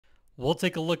We'll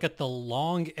take a look at the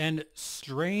long and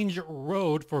strange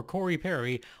road for Corey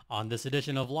Perry on this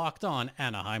edition of Locked On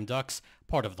Anaheim Ducks,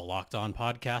 part of the Locked On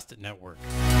Podcast Network.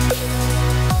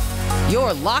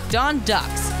 You're Locked On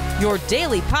Ducks, your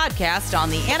daily podcast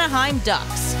on the Anaheim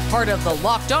Ducks, part of the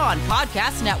Locked On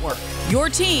Podcast Network, your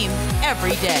team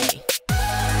every day.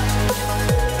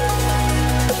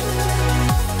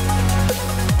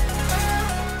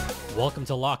 Welcome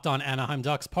to Locked On Anaheim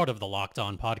Ducks, part of the Locked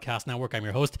On Podcast Network. I'm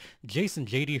your host, Jason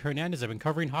J.D. Hernandez. I've been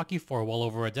covering hockey for well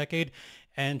over a decade,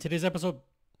 and today's episode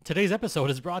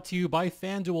is brought to you by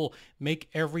FanDuel. Make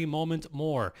every moment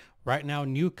more. Right now,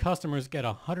 new customers get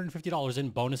 $150 in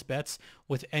bonus bets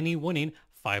with any winning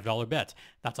 $5 bet.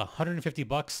 That's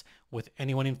 $150 with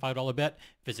any winning $5 bet.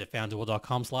 Visit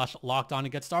FanDuel.com/lockedon to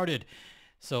get started.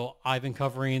 So I've been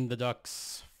covering the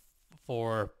Ducks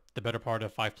for the better part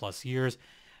of 5+ years.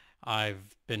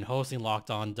 I've been hosting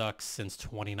Locked On Ducks since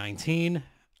 2019.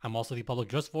 I'm also the public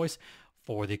address voice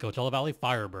for the Coachella Valley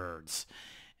Firebirds.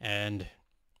 And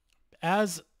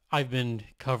as I've been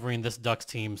covering this Ducks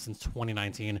team since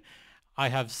 2019, I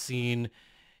have seen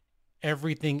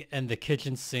everything in the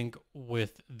kitchen sink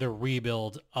with the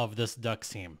rebuild of this Ducks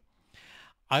team.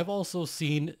 I've also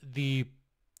seen the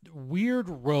weird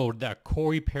road that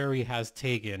Corey Perry has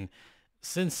taken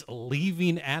since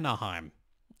leaving Anaheim.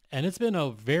 And it's been a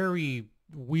very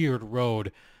weird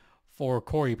road for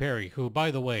Corey Perry, who, by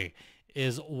the way,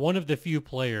 is one of the few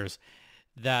players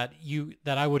that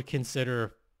I would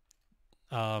consider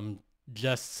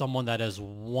just someone that has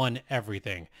won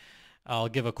everything. I'll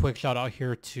give a quick shout out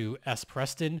here to S.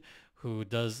 Preston, who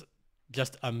does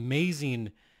just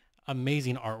amazing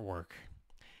artwork.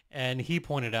 And he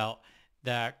pointed out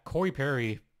that Corey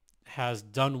Perry has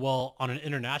done well on an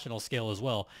international scale as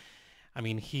well. I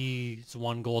mean, he's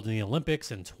won gold in the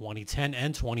Olympics in 2010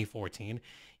 and 2014.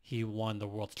 He won the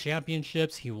World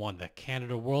Championships. He won the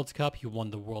Canada World Cup. He won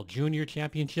the World Junior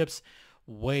Championships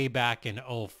way back in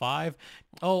 2005.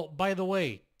 Oh, by the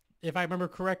way, if I remember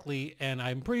correctly, and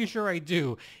I'm pretty sure I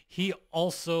do, he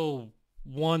also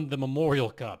won the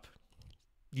Memorial Cup.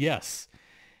 Yes,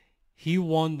 he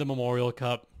won the Memorial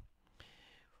Cup.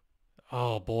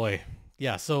 Oh, boy.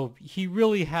 Yeah, so he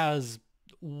really has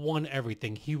won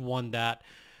everything. He won that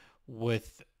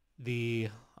with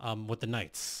the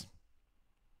Knights.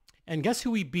 And guess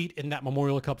who he beat in that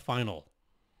Memorial Cup final?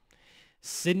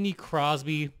 Sidney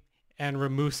Crosby and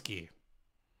Rimouski.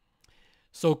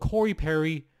 So Corey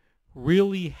Perry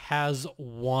really has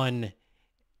won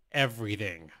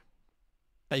everything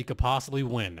that you could possibly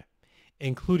win,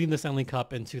 including the Stanley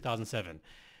Cup in 2007.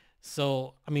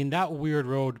 So, I mean, that weird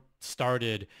road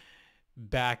started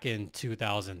back in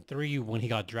 2003 when he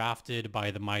got drafted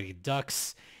by the Mighty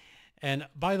Ducks. And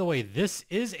by the way, this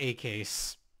is a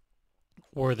case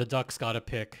where the Ducks got a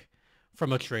pick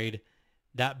from a trade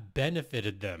that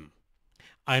benefited them.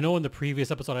 I know in the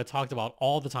previous episode I talked about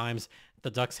all the times the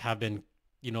Ducks have been,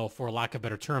 for lack of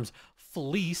better terms,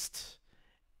 fleeced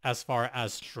as far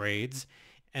as trades,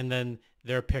 and then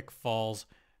their pick falls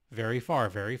very far,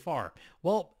 very far.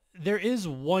 Well, there is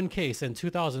one case in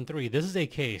 2003. This is a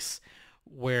case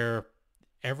where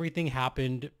everything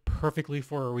happened perfectly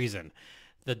for a reason.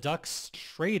 The Ducks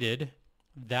traded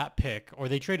that pick, or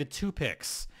they traded two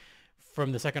picks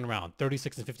from the second round,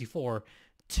 36 and 54,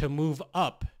 to move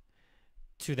up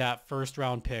to that first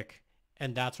round pick,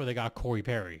 and that's where they got Corey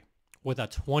Perry with a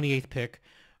 28th pick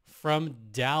from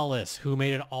Dallas, who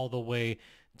made it all the way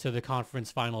to the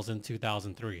conference finals in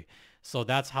 2003. So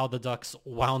that's how the Ducks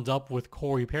wound up with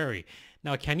Corey Perry.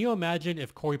 Now, can you imagine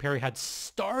if Corey Perry had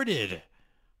started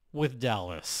with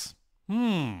Dallas?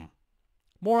 More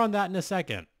on that in a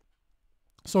second.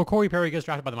 So Corey Perry gets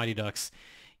drafted by the Mighty Ducks.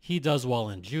 He does well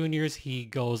in juniors. He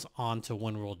goes on to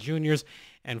win World Juniors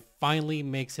and finally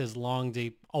makes his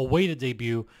long-awaited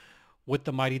debut with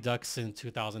the Mighty Ducks in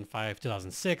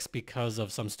 2005-2006 because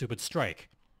of some stupid strike.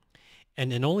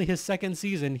 And in only his second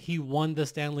season, he won the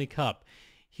Stanley Cup.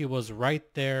 He was right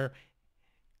there,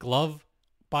 glove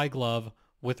by glove,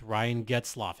 with Ryan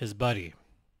Getzlaf, his buddy.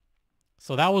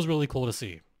 So that was really cool to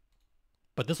see.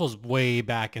 But this was way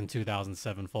back in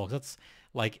 2007, folks. That's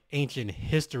like ancient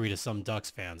history to some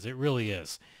Ducks fans. It really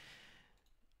is.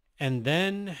 And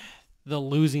then the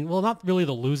losing, well, not really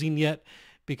the losing yet,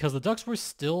 because the Ducks were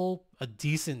still a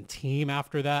decent team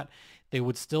after that. They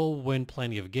would still win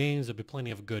plenty of games. There'd be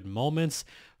plenty of good moments.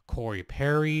 Corey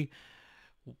Perry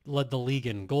led the league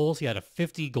in goals. He had a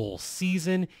 50-goal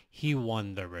season. He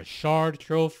won the Richard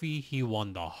Trophy. He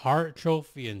won the Hart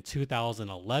Trophy in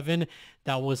 2011.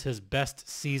 That was his best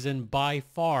season by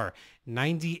far.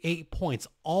 98 points,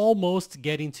 almost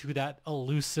getting to that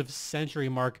elusive century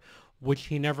mark which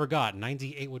he never got.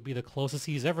 98 would be the closest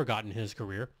he's ever gotten in his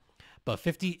career. But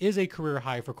 50 is a career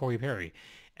high for Corey Perry.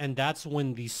 And that's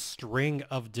when the string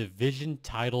of division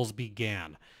titles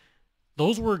began.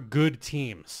 Those were good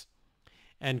teams.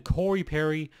 And Corey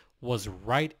Perry was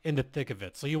right in the thick of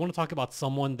it. So you want to talk about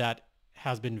someone that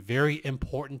has been very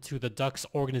important to the Ducks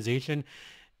organization.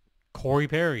 Corey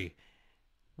Perry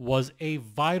was a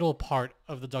vital part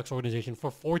of the Ducks organization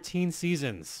for 14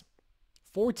 seasons.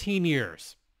 14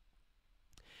 years.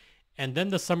 And then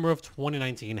the summer of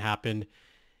 2019 happened.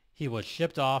 He was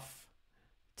shipped off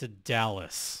to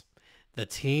Dallas, the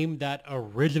team that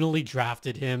originally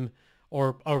drafted him,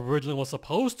 or originally was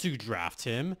supposed to draft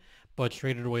him, but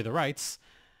traded away the rights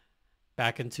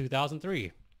back in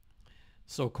 2003.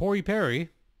 So Corey Perry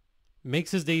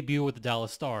makes his debut with the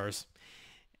Dallas Stars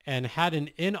and had an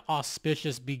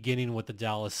inauspicious beginning with the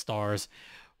Dallas Stars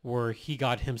where he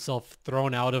got himself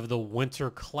thrown out of the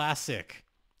Winter Classic.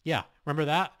 Yeah, remember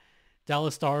that?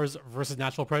 Dallas Stars versus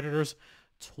Nashville Predators,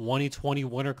 2020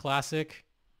 Winter Classic.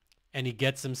 And he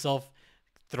gets himself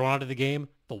thrown out of the game,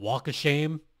 the walk of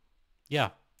shame. Yeah,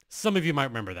 some of you might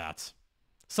remember that.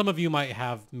 Some of you might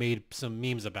have made some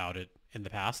memes about it in the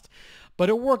past, but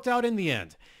it worked out in the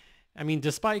end. I mean,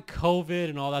 despite COVID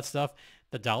and all that stuff,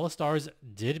 the Dallas Stars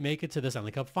did make it to the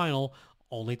Stanley Cup Final,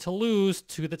 only to lose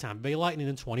to the Tampa Bay Lightning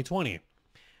in 2020.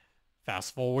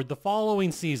 Fast forward the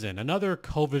following season, another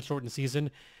COVID-shortened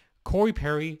season, Corey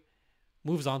Perry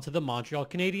moves on to the Montreal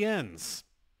Canadiens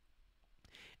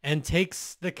and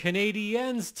takes the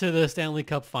Canadiens to the Stanley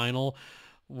Cup Final,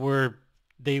 where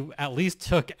they at least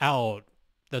took out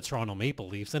the Toronto Maple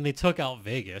Leafs and they took out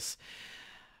Vegas.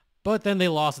 But then they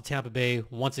lost to Tampa Bay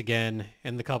once again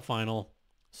in the Cup Final.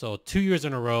 So 2 years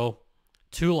in a row,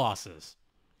 2 losses.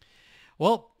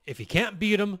 Well, if you can't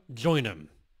beat them, join them.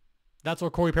 That's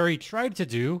what Corey Perry tried to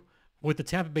do with the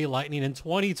Tampa Bay Lightning in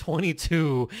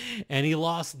 2022, and he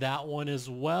lost that one as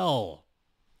well.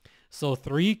 So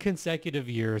 3 consecutive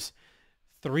years,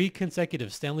 3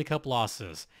 consecutive Stanley Cup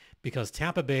losses because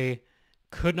Tampa Bay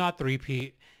could not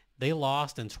three-peat. They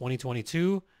lost in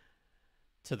 2022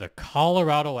 to the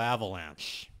Colorado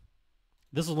Avalanche.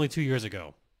 This was only 2 years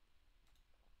ago.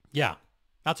 Yeah,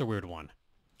 that's a weird one.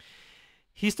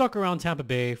 He stuck around Tampa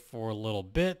Bay for a little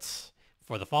bit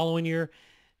for the following year.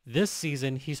 This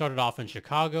season, he started off in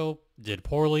Chicago, did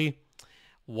poorly,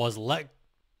 was let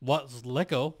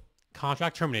go,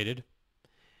 contract terminated,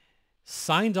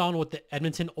 signed on with the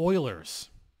Edmonton Oilers.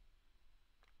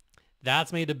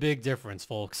 That's made a big difference,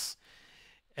 folks.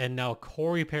 And now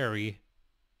Corey Perry,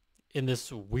 in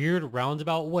this weird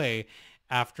roundabout way,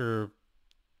 after,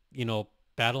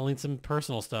 battling some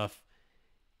personal stuff,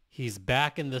 he's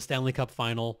back in the Stanley Cup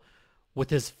Final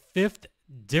with his 5th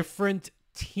different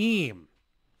team,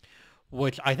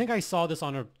 which I think I saw this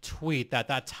on a tweet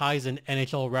that ties an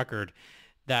NHL record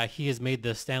that he has made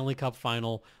the Stanley Cup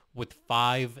Final with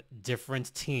 5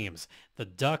 different teams. The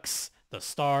Ducks, the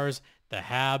Stars, the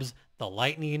Habs, the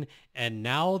Lightning, and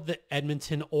now the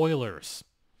Edmonton Oilers.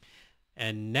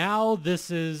 And now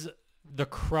this is the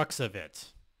crux of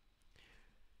it.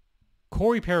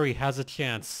 Corey Perry has a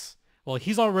chance. Well,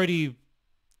 he's already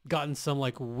gotten some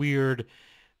weird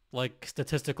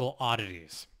statistical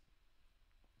oddities.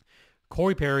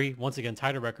 Corey Perry, once again,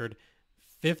 tied a record,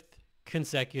 5th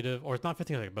consecutive, or it's not 5th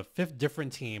consecutive, but 5th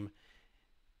different team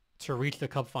to reach the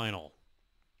Cup Final.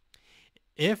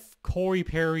 If Corey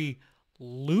Perry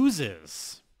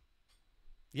loses,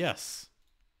 yes,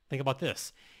 think about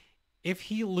this. If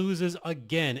he loses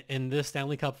again in this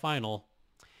Stanley Cup Final,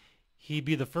 he'd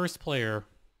be the first player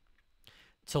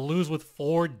to lose with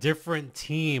 4 different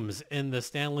teams in the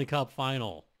Stanley Cup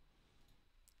Final.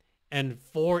 And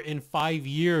 4 in 5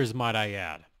 years, might I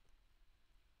add.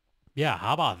 Yeah,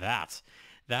 how about that?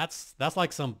 That's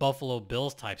like some Buffalo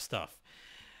Bills type stuff.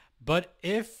 But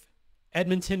if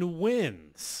Edmonton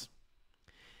wins,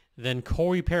 then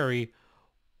Corey Perry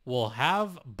will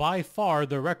have by far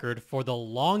the record for the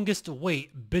longest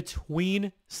wait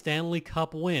between Stanley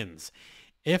Cup wins.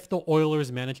 If the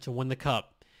Oilers manage to win the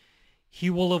Cup, he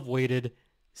will have waited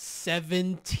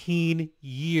 17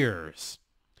 years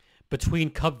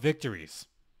between Cup victories.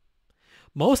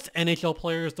 Most NHL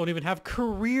players don't even have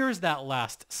careers that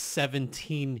last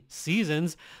 17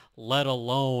 seasons, let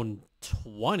alone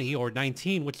 20 or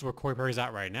 19, which is where Corey Perry's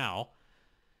at right now.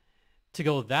 To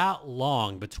go that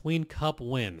long between Cup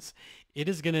wins, it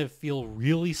is going to feel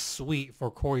really sweet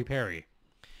for Corey Perry.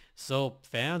 So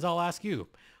fans, I'll ask you,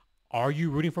 are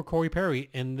you rooting for Corey Perry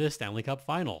in this Stanley Cup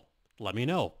Final? Let me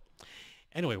know.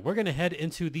 Anyway, we're going to head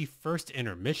into the first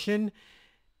intermission.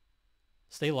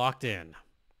 Stay locked in.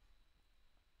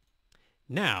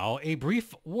 Now, a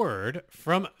brief word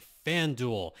from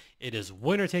FanDuel. It is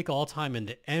winner take all time in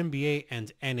the NBA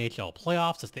and NHL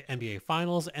playoffs. It's the NBA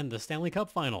Finals and the Stanley Cup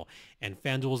Final. And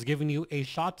FanDuel is giving you a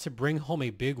shot to bring home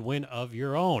a big win of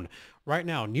your own. Right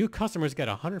now, new customers get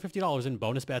 $150 in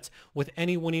bonus bets with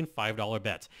any winning $5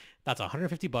 bet. That's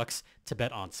 $150 to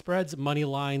bet on spreads, money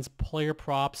lines, player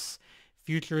props,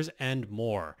 futures, and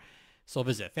more. So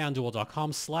visit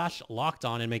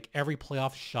FanDuel.com/lockedon and make every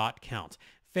playoff shot count.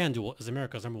 FanDuel is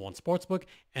America's #1 sportsbook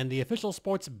and the official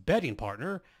sports betting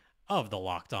partner of the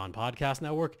Locked On Podcast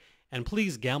Network. And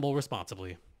please gamble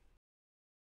responsibly.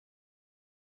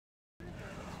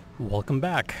 Welcome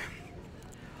back.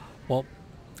 Well,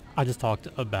 I just talked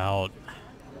about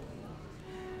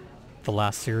the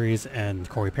last series and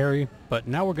Corey Perry, but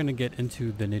now we're going to get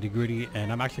into the nitty-gritty, and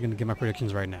I'm actually going to give my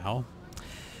predictions right now.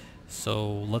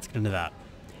 So let's get into that.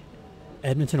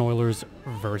 Edmonton Oilers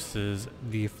versus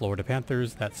the Florida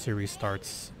Panthers. That series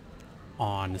starts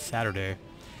on Saturday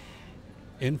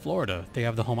in Florida. They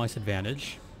have the home ice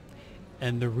advantage.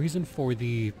 And the reason for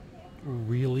the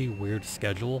really weird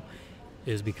schedule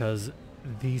is because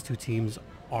these two teams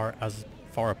are as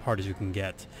far apart as you can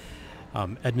get.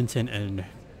 Edmonton and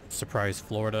surprise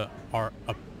Florida are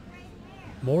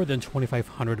more than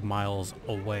 2,500 miles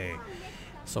away.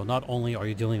 So not only are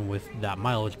you dealing with that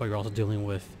mileage, but you're also dealing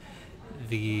with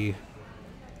the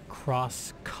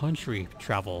cross-country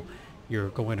travel. You're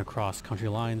going across country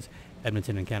lines,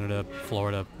 Edmonton in Canada,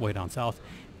 Florida way down south.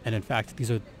 And in fact,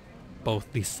 these are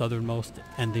both the southernmost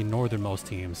and the northernmost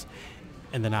teams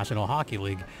in the National Hockey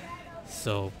League.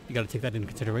 So you got to take that into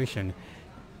consideration.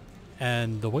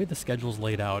 And the way the schedule's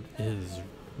laid out is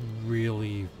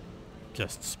really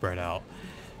just spread out.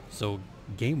 So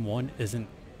game one isn't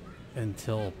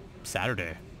until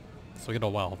Saturday. So we get a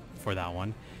while for that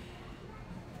one.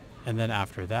 And then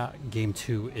after that, game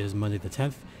two is Monday the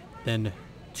 10th, then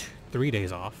 3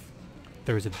 days off,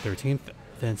 Thursday the 13th,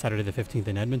 then Saturday the 15th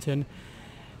in Edmonton,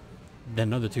 then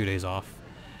another 2 days off.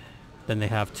 Then they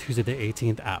have Tuesday the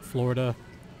 18th at Florida,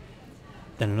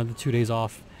 then another 2 days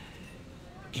off,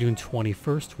 June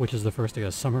 21st, which is the first day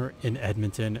of summer in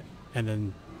Edmonton, and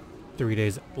then 3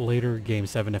 days later, game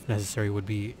 7, if necessary, would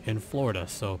be in Florida.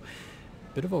 So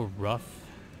a bit of a rough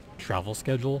travel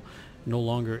schedule. No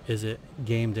longer is it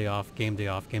game day off, game day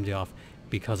off, game day off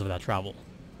because of that travel.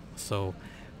 So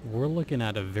we're looking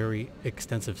at a very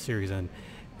extensive series, and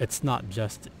it's not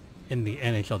just in the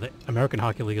NHL, the American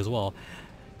Hockey League as well.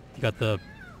 You got the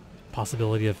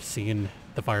possibility of seeing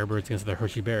the Firebirds against the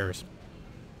Hershey Bears,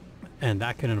 and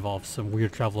that can involve some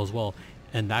weird travel as well,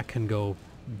 and that can go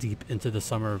deep into the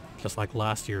summer, just like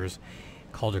last year's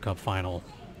Calder Cup Final.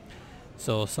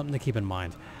 So something to keep in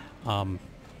mind.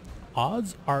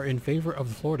 Odds are in favor of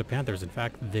the Florida Panthers. In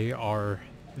fact, they are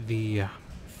the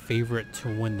favorite to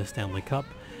win the Stanley Cup,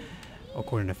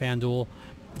 according to FanDuel.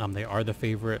 They are the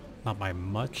favorite, not by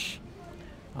much.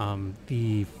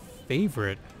 The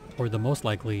favorite, or the most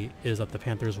likely, is that the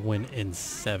Panthers win in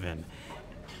 7.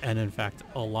 And in fact,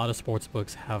 a lot of sports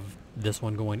books have this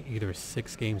one going either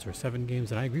 6 games or 7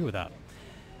 games, and I agree with that.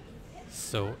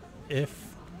 So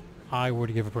if I were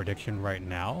to give a prediction right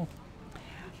now,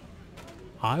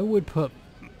 I'd put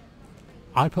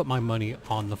my money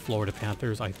on the Florida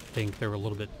Panthers. I think they're a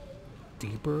little bit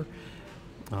deeper.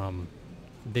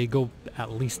 They go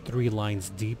at least 3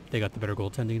 lines deep. They got the better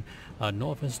goaltending.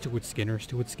 No offense to Stuart Skinner.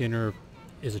 Stuart Skinner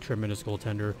is a tremendous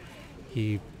goaltender.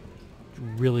 He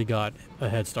really got a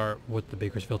head start with the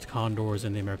Bakersfield Condors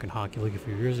in the American Hockey League a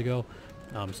few years ago.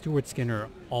 Stuart Skinner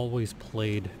always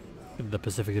played the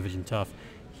Pacific Division tough.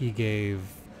 He gave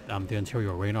the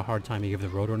Ontario Reign a hard time. He gave the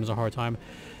Roadrunners a hard time.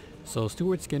 So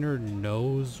Stuart Skinner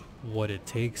knows what it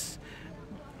takes,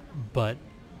 but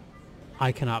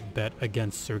I cannot bet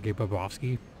against Sergei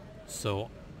Bobrovsky. So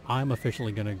I'm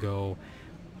officially going to go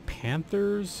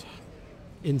Panthers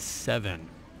in 7.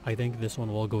 I think this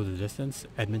one will go the distance.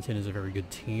 Edmonton is a very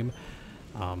good team.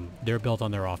 They're built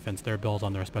on their offense. They're built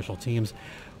on their special teams.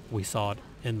 We saw it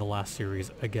in the last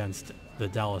series against the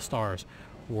Dallas Stars,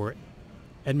 where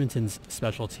Edmonton's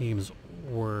special teams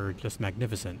were just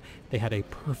magnificent. They had a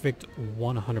perfect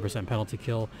 100% penalty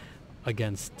kill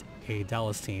against a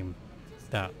Dallas team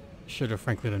that should have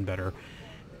frankly done better.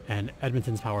 And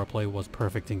Edmonton's power play was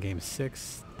perfect in Game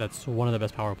 6. That's one of the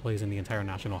best power plays in the entire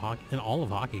national hockey, in all of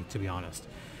hockey, to be honest.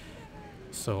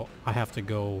 So I have to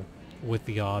go with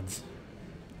the odds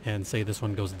and say this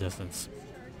one goes the distance.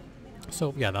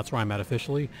 So yeah, that's where I'm at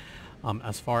officially.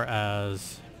 As far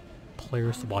as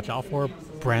players to watch out for,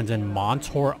 Brandon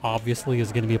Montour obviously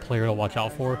is going to be a player to watch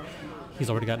out for. He's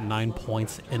already got 9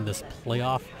 points in this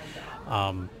playoff.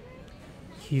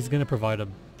 He's going to provide a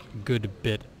good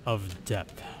bit of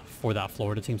depth for that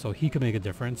Florida team, so he could make a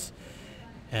difference.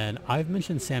 And I've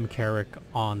mentioned Sam Carrick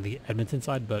on the Edmonton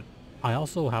side, but I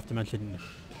also have to mention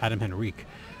Adam Henrique,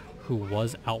 who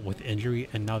was out with injury,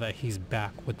 and now that he's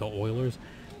back with the Oilers,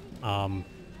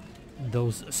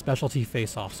 those specialty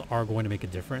face-offs are going to make a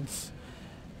difference.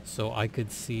 So I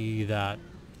could see that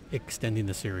extending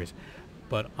the series,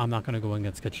 but I'm not going to go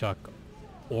against Tkachuk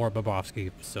or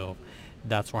Bobrovsky, so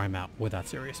that's where I'm at with that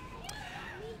series.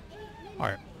 All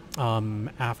right.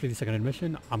 After the second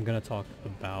admission, I'm going to talk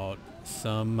about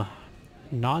some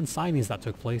non-signings that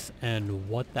took place and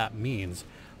what that means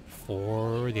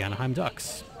for the Anaheim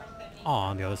Ducks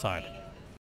on the other side.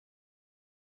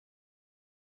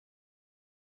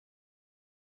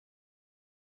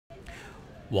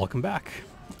 Welcome back.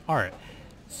 All right.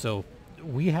 So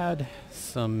we had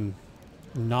some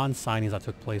non-signings that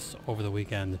took place over the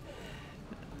weekend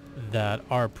that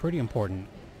are pretty important.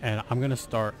 And I'm going to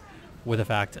start with the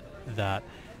fact that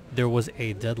there was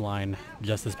a deadline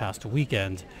just this past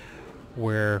weekend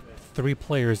where 3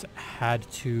 players had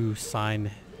to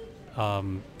sign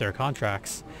their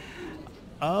contracts.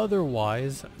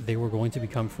 Otherwise, they were going to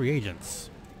become free agents.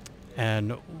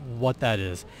 And what that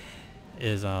is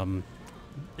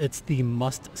it's the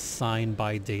must sign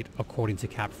by date according to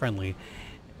Cap Friendly.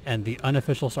 And the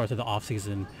unofficial start to the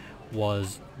offseason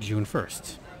was June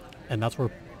 1st. And that's where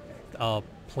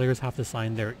players have to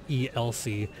sign their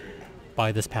ELC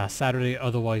by this past Saturday.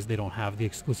 Otherwise, they don't have the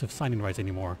exclusive signing rights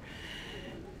anymore.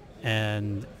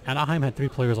 And Anaheim had 3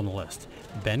 players on the list: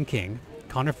 Ben King,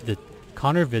 Connor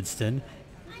Vidston,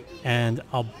 and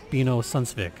Albino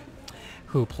Sundsvik,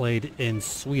 who played in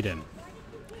Sweden.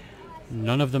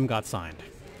 None of them got signed.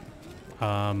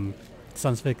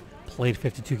 Sundsvik played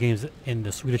 52 games in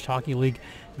the Swedish Hockey League.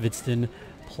 Vidston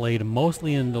played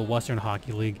mostly in the Western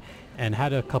Hockey League and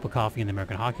had a cup of coffee in the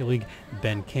American Hockey League.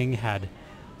 Ben King had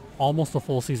almost a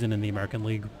full season in the American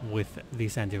League with the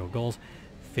San Diego Gulls,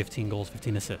 15 goals,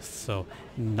 15 assists, so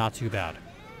not too bad.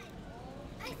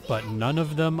 But none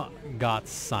of them got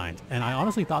signed. And I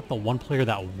honestly thought the one player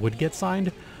that would get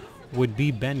signed would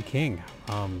be Ben King.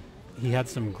 He had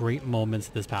some great moments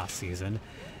this past season.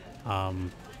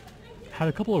 Had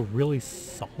a couple of really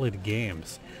solid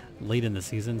games late in the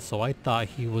season, so I thought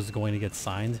he was going to get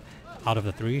signed out of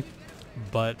the 3,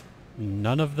 but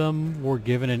none of them were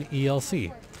given an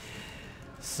ELC.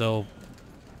 So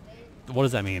what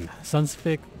does that mean?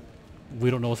 Sundsvik, we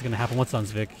don't know what's going to happen with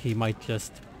Sundsvik. He might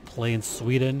just play in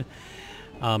Sweden.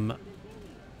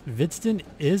 Vidston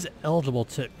is eligible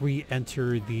to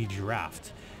re-enter the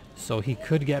draft, so he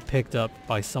could get picked up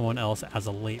by someone else as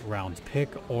a late round pick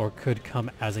or could come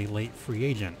as a late free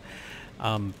agent.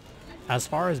 As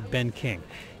far as Ben King,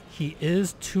 he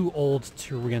is too old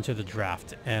to re-enter the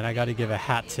draft, and I got to give a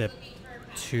hat tip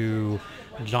to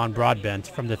John Broadbent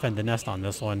from Defend the Nest on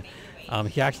this one.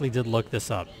 He actually did look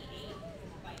this up.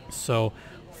 So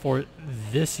for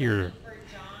this year,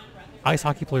 ice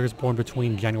hockey players born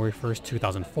between January 1st,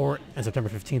 2004 and September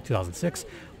 15th, 2006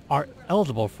 are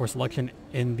eligible for selection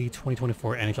in the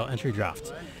 2024 NHL entry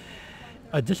draft.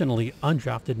 Additionally,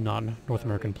 undrafted non-North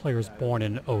American players born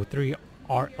in 03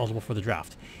 are eligible for the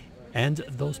draft. And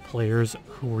those players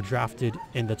who were drafted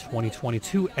in the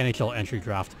 2022 NHL entry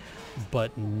draft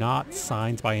but not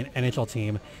signed by an NHL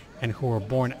team and who were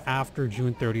born after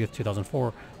June 30th,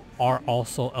 2004 are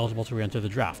also eligible to re-enter the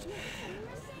draft.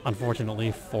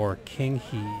 Unfortunately for King,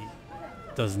 he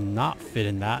does not fit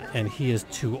in that, and he is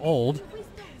too old.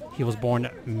 He was born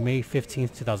May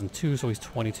 15th, 2002, so he's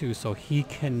 22, so he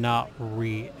cannot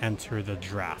re-enter the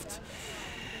draft.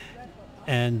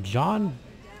 And John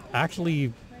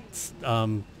actually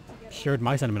shared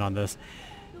my sentiment on this.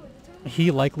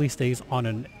 He likely stays on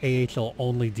an AHL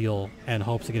only deal and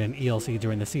hopes to get an ELC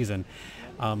during the season.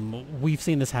 We've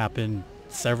seen this happen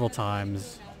several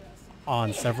times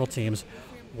on several teams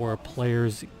where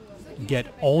players get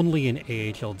only an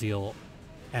AHL deal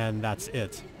and that's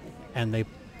it. And they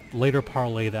later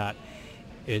parlay that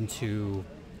into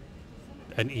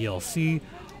an ELC,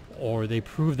 or they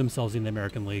prove themselves in the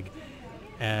American League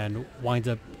and wind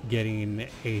up getting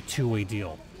a two-way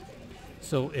deal.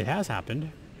 So it has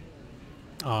happened.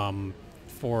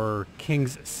 For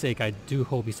King's sake, I do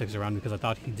hope he sticks around because I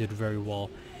thought he did very well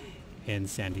in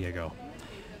San Diego.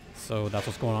 So that's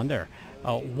what's going on there.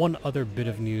 One other bit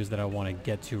of news that I want to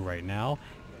get to right now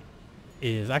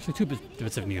is actually two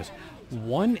bits of news.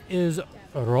 One is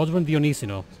Rodman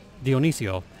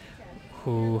Dionisio,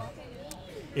 who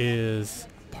is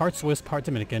part Swiss, part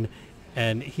Dominican,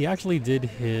 and he actually did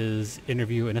his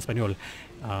interview in Espanol.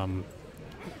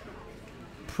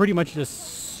 Pretty much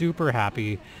just super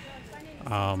happy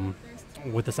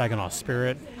with the Saginaw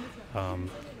Spirit.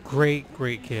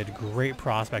 great kid, great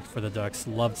prospect for the Ducks.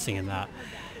 Loved seeing that.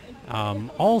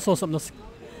 Also, something else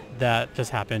that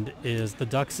just happened is the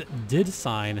Ducks did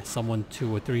sign someone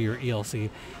to a 3-year ELC,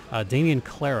 Damian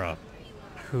Clara,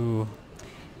 who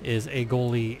is a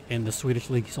goalie in the Swedish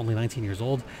league. He's only 19 years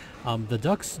old. The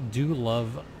Ducks do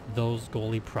love those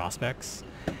goalie prospects.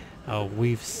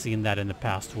 We've seen that in the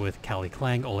past with Kalle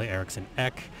Klang, Ole Eriksson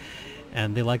Ek,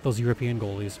 and they like those European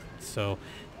goalies. So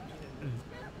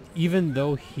even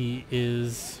though he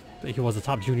was a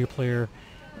top junior player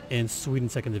in Sweden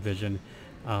second division,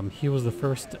 he was the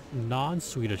first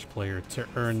non-Swedish player to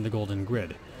earn the Golden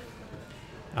Grid.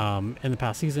 In the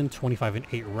past season,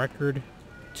 25-8 record,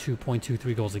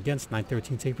 2.23 goals against,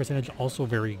 .913 save percentage, also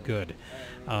very good.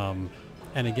 And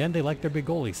again, they like their big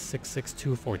goalies, 6'6",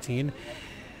 214.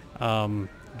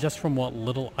 Just from what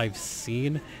little I've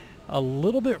seen, a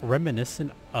little bit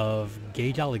reminiscent of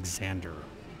Gage Alexander,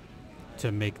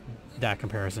 to make that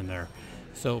comparison there.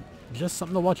 So just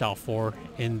something to watch out for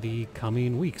in the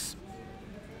coming weeks.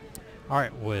 All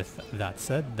right, with that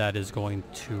said, that is going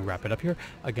to wrap it up here.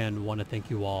 Again, want to thank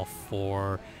you all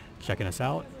for checking us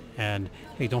out. And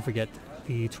hey, don't forget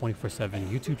the 24/7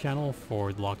 YouTube channel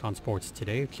for Locked On Sports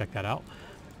Today. Check that out.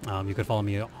 You can follow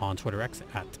me on Twitter X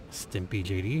at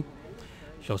StimpyJD.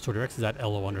 Show's Twitter X is at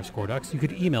LO_Ducks. You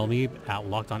could email me at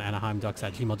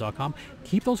lockedonanaheimducks@gmail.com.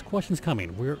 Keep those questions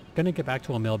coming. We're going to get back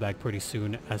to a mailbag pretty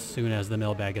soon as the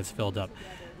mailbag gets filled up.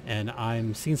 And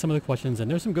I'm seeing some of the questions, and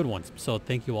there's some good ones. So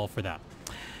thank you all for that.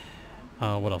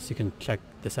 What else? You can check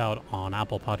this out on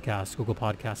Apple Podcasts, Google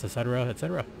Podcasts, etc.,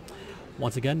 etc.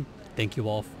 Once again, thank you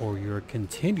all for your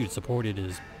continued support. It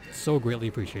is so greatly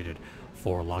appreciated.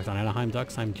 For Locked On Anaheim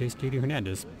Ducks, I'm JD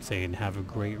Hernandez, saying have a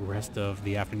great rest of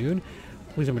the afternoon.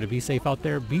 Please remember to be safe out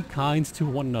there, be kind to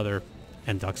one another,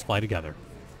 and Ducks fly together.